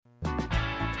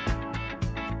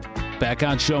Back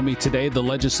on Show Me Today, the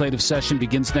legislative session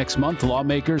begins next month.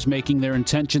 Lawmakers making their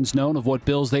intentions known of what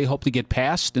bills they hope to get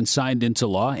passed and signed into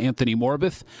law. Anthony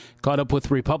Morbith caught up with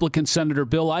Republican Senator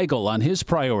Bill Eigel on his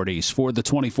priorities for the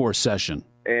 24th session.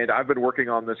 And I've been working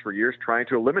on this for years, trying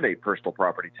to eliminate personal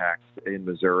property tax in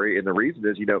Missouri. And the reason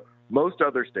is, most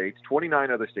other states,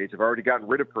 29 other states, have already gotten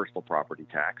rid of personal property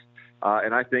tax.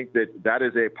 And I think that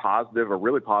is a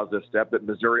really positive step that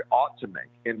Missouri ought to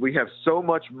make. And we have so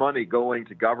much money going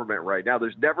to government right now.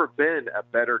 There's never been a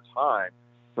better time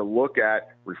to look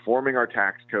at reforming our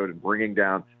tax code and bringing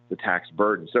down the tax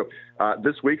burden. So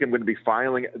this week I'm going to be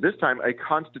filing, this time, a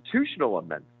constitutional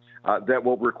amendment that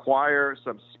will require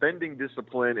some spending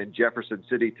discipline in Jefferson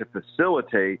City to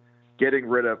facilitate getting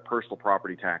rid of personal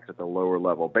property tax at the lower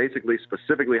level. Basically,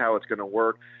 specifically how it's going to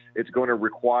work, it's going to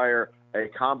require a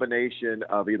combination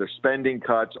of either spending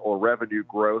cuts or revenue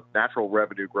growth, natural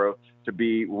revenue growth,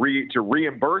 to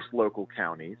reimburse local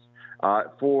counties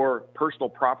for personal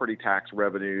property tax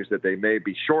revenues that they may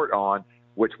be short on,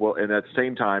 which will, and at the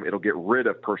same time, it'll get rid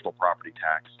of personal property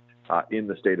tax in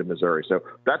the state of Missouri. So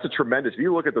that's a tremendous, if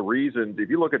you look at the reasons, if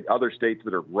you look at other states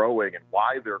that are growing and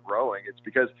why they're growing, it's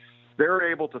because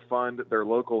they're able to fund their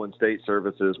local and state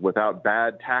services without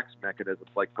bad tax mechanisms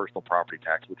like personal property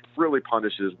tax, which really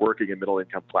punishes working and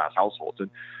middle-income class households. And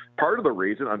part of the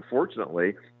reason,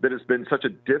 unfortunately, that it's been such a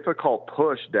difficult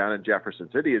push down in Jefferson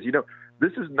City is,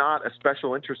 this is not a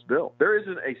special interest bill. There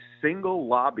isn't a single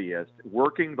lobbyist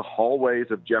working the hallways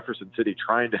of Jefferson City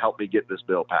trying to help me get this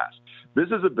bill passed. This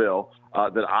is a bill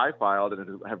that I filed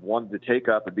and have wanted to take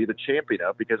up and be the champion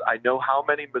of because I know how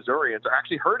many Missourians are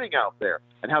actually hurting out there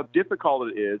and how difficult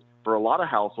it is for a lot of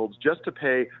households just to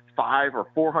pay $500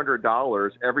 or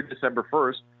 $400 every December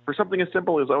 1st for something as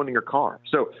simple as owning a car.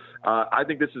 So I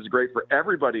think this is great for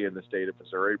everybody in the state of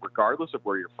Missouri, regardless of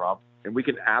where you're from, and we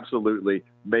can absolutely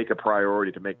make a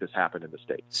priority to make this happen in the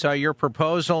state. So your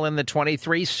proposal in the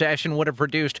 23 session would have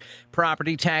reduced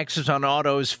property taxes on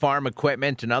autos, farm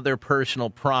equipment, and other personal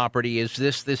property. Is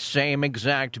this the same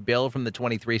exact bill from the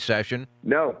 23 session?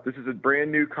 No, this is a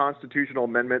brand new constitutional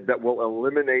amendment that will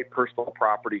eliminate personal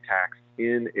property tax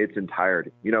in its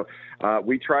entirety.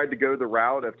 We tried to go the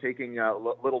route of taking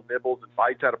little nibbles and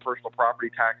bites out of personal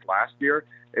property tax last year.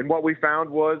 And what we found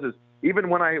is even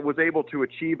when I was able to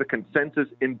achieve a consensus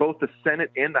in both the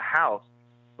Senate and the House,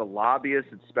 the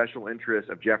lobbyists and special interests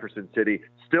of Jefferson City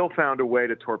still found a way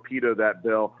to torpedo that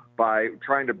bill by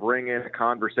trying to bring in a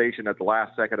conversation at the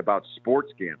last second about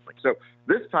sports gambling. So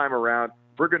this time around,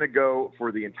 we're going to go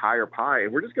for the entire pie,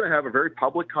 and we're just going to have a very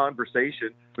public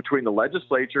conversation between the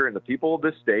legislature and the people of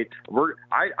this state.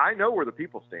 I know where the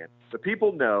people stand. The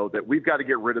people know that we've got to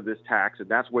get rid of this tax, and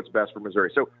that's what's best for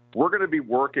Missouri. So we're going to be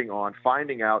working on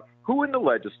finding out who in the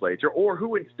legislature or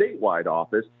who in statewide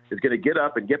office is going to get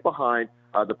up and get behind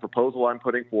the proposal I'm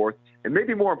putting forth, and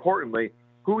maybe more importantly,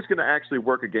 who's going to actually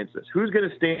work against this? Who's going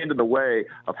to stand in the way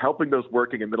of helping those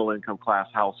working and middle-income class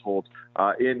households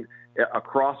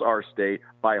across our state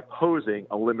by opposing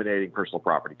eliminating personal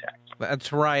property tax?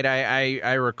 That's right.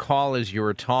 I recall as you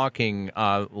were talking,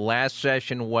 last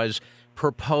session was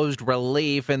proposed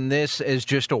relief, and this is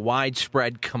just a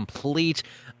widespread, complete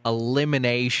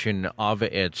elimination of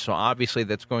it. So obviously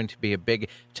that's going to be a big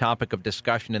topic of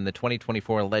discussion in the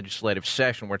 2024 legislative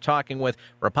session. We're talking with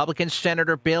Republican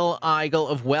Senator Bill Eigel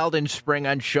of Weldon Spring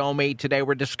on Show Me Today.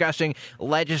 We're discussing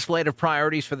legislative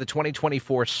priorities for the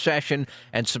 2024 session.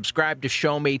 And subscribe to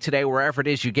Show Me Today wherever it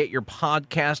is you get your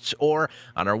podcasts or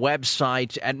on our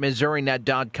website at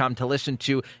MissouriNet.com to listen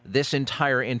to this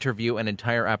entire interview and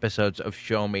entire episodes of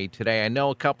Show Me Today. I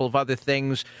know a couple of other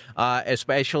things,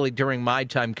 especially during my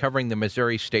time covering the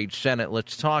Missouri State Senate.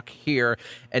 Let's talk here.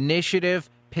 Initiative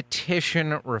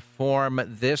petition reform.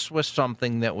 This was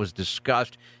something that was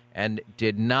discussed and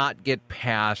did not get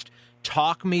passed.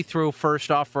 Talk me through, first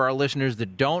off, for our listeners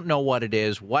that don't know what it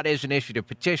is, what is initiative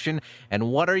petition,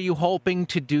 and what are you hoping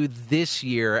to do this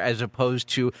year as opposed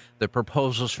to the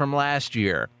proposals from last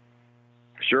year?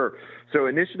 Sure. So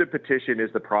initiative petition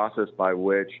is the process by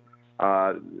which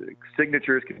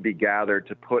signatures can be gathered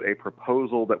to put a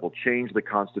proposal that will change the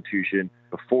Constitution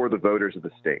before the voters of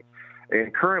the state.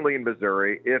 And currently in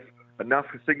Missouri, if enough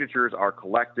signatures are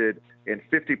collected and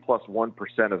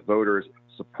 50+1% of voters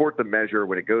support the measure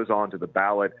when it goes on to the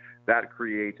ballot, that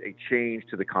creates a change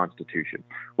to the Constitution.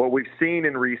 What we've seen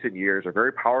in recent years are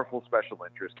very powerful special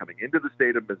interests coming into the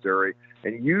state of Missouri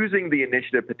and using the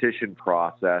initiative petition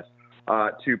process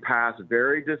to pass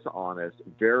very dishonest,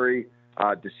 very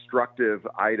destructive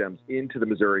items into the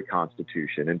Missouri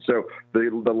Constitution. And so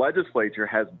the legislature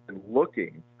has been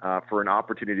looking for an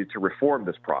opportunity to reform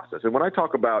this process. And when I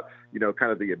talk about,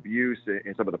 kind of the abuse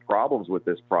and some of the problems with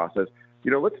this process,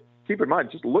 let's keep in mind,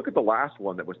 just look at the last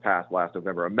one that was passed last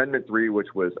November, Amendment 3, which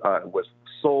was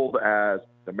sold as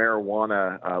the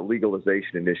marijuana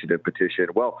legalization initiative petition.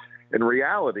 Well, in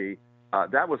reality,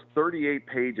 that was 38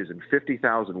 pages and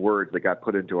 50,000 words that got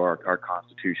put into our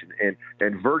Constitution.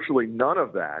 And virtually none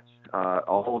of that,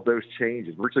 all of those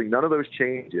changes, virtually none of those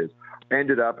changes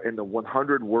ended up in the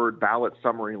 100-word ballot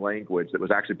summary language that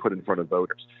was actually put in front of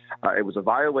voters. It was a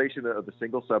violation of the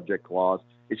single subject clause.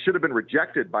 It should have been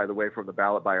rejected, by the way, from the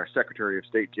ballot by our Secretary of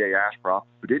State, Jay Ashcroft,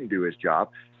 who didn't do his job.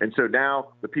 And so now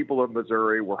the people of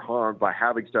Missouri were harmed by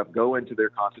having stuff go into their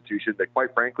Constitution that,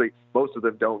 quite frankly, most of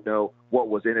them don't know what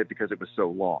was in it because it was so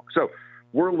long. So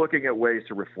we're looking at ways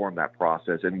to reform that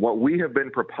process. And what we have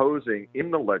been proposing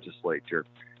in the legislature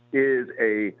is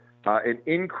an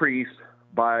increase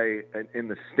in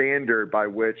the standard by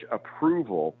which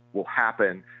approval will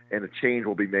happen and a change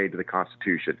will be made to the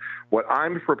Constitution. What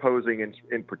I'm proposing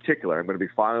in particular, I'm going to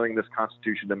be filing this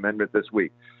Constitution amendment this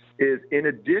week, is in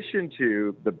addition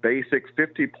to the basic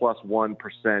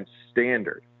 50+1%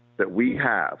 standard that we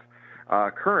have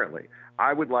currently,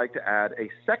 I would like to add a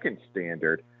second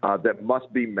standard that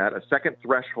must be met, a second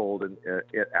threshold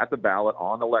at the ballot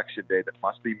on Election Day that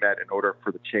must be met in order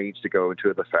for the change to go into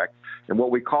effect. And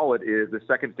what we call it is, the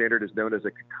second standard is known as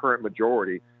a concurrent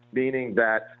majority, meaning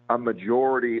that a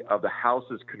majority of the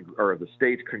House's or the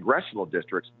state's congressional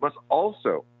districts must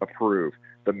also approve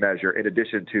the measure in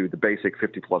addition to the basic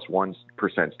 50+1%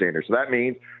 standard. So that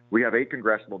means we have 8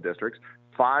 congressional districts.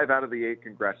 5 out of the 8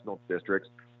 congressional districts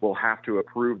will have to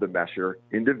approve the measure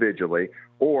individually,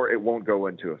 or it won't go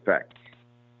into effect.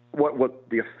 What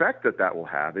the effect that will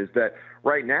have is that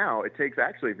right now it takes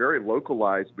actually very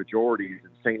localized majorities in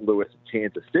St. Louis and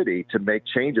Kansas City to make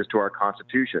changes to our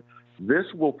Constitution. This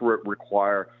will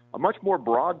require a much more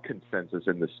broad consensus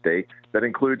in the state that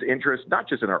includes interests not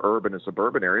just in our urban and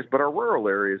suburban areas, but our rural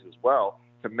areas as well,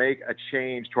 to make a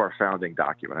change to our founding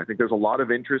document. I think there's a lot of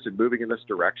interest in moving in this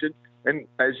direction. And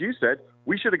as you said,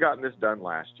 we should have gotten this done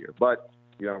last year. But,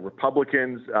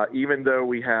 Republicans, even though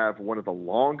we have one of the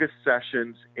longest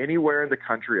sessions anywhere in the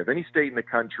country, of any state in the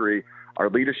country, our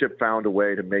leadership found a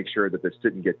way to make sure that this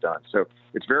didn't get done. So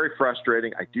it's very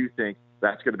frustrating. I do think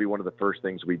that's going to be one of the first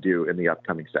things we do in the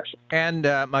upcoming session. And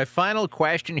my final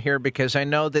question here, because I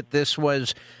know that this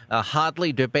was a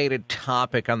hotly debated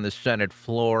topic on the Senate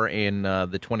floor in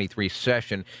the 23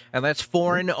 session, and that's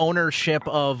foreign ownership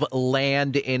of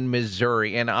land in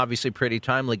Missouri, and obviously pretty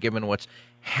timely given what's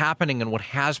happening and what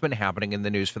has been happening in the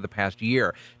news for the past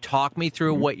year. Talk me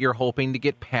through what you're hoping to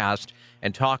get passed,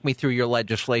 and talk me through your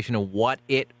legislation and what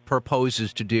it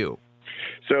proposes to do.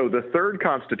 So the third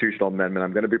constitutional amendment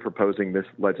I'm going to be proposing this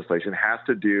legislation has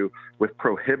to do with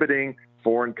prohibiting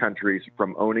foreign countries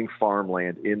from owning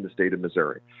farmland in the state of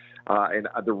Missouri. And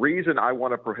the reason I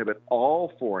want to prohibit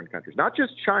all foreign countries, not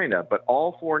just China, but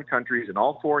all foreign countries and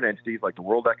all foreign entities like the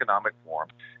World Economic Forum,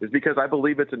 is because I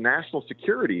believe it's a national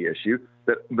security issue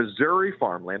that Missouri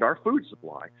farmland, our food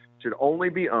supply, should only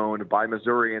be owned by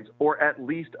Missourians or at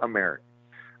least Americans.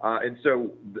 And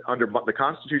so under the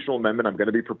constitutional amendment I'm going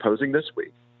to be proposing this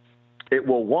week, it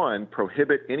will, 1,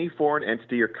 prohibit any foreign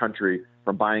entity or country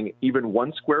from buying even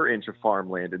 1 square inch of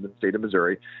farmland in the state of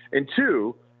Missouri, and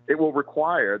 2, it will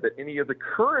require that any of the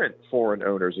current foreign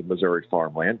owners of Missouri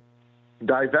farmland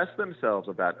divest themselves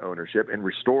of that ownership and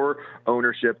restore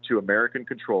ownership to American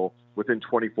control within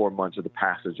 24 months of the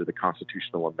passage of the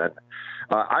constitutional amendment.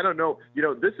 I don't know,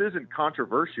 this isn't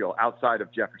controversial outside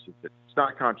of Jefferson City. It's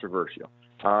not controversial.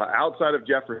 Outside of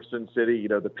Jefferson City,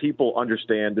 the people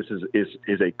understand this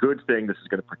is a good thing. This is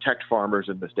going to protect farmers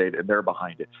in the state, and they're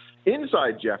behind it.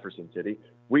 Inside Jefferson City,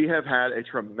 we have had a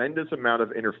tremendous amount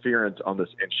of interference on this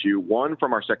issue, one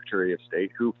from our Secretary of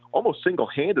State, who almost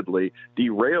single-handedly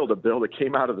derailed a bill that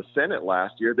came out of the Senate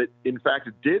last year that, in fact,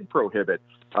 did prohibit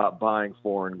buying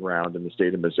foreign ground in the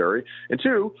state of Missouri. And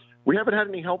 2, we haven't had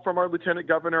any help from our lieutenant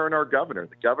governor and our governor.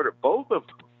 The governor, both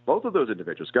of those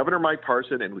individuals, Governor Mike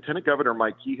Parson and Lieutenant Governor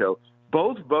Mike Kehoe,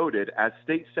 both voted as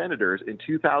state senators in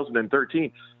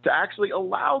 2013 to actually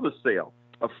allow the sale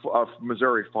of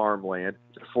Missouri farmland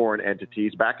to foreign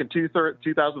entities back in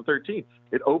 2013.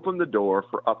 It opened the door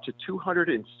for up to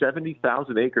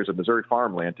 270,000 acres of Missouri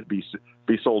farmland to be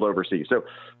sold overseas. So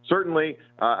certainly,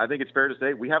 I think it's fair to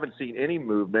say we haven't seen any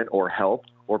movement or help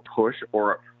or push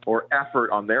or effort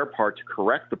on their part to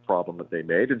correct the problem that they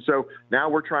made. And so now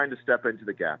we're trying to step into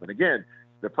the gap. And again,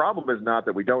 The problem is not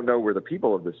that we don't know where the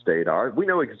people of the state are. We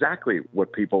know exactly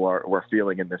what people are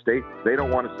feeling in the state. They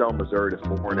don't want to sell Missouri to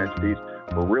foreign entities.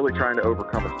 We're really trying to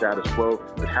overcome a status quo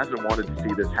that hasn't wanted to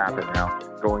see this happen now,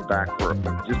 going back for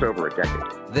just over a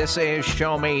decade. This is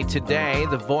Show Me Today,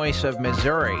 the voice of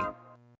Missouri.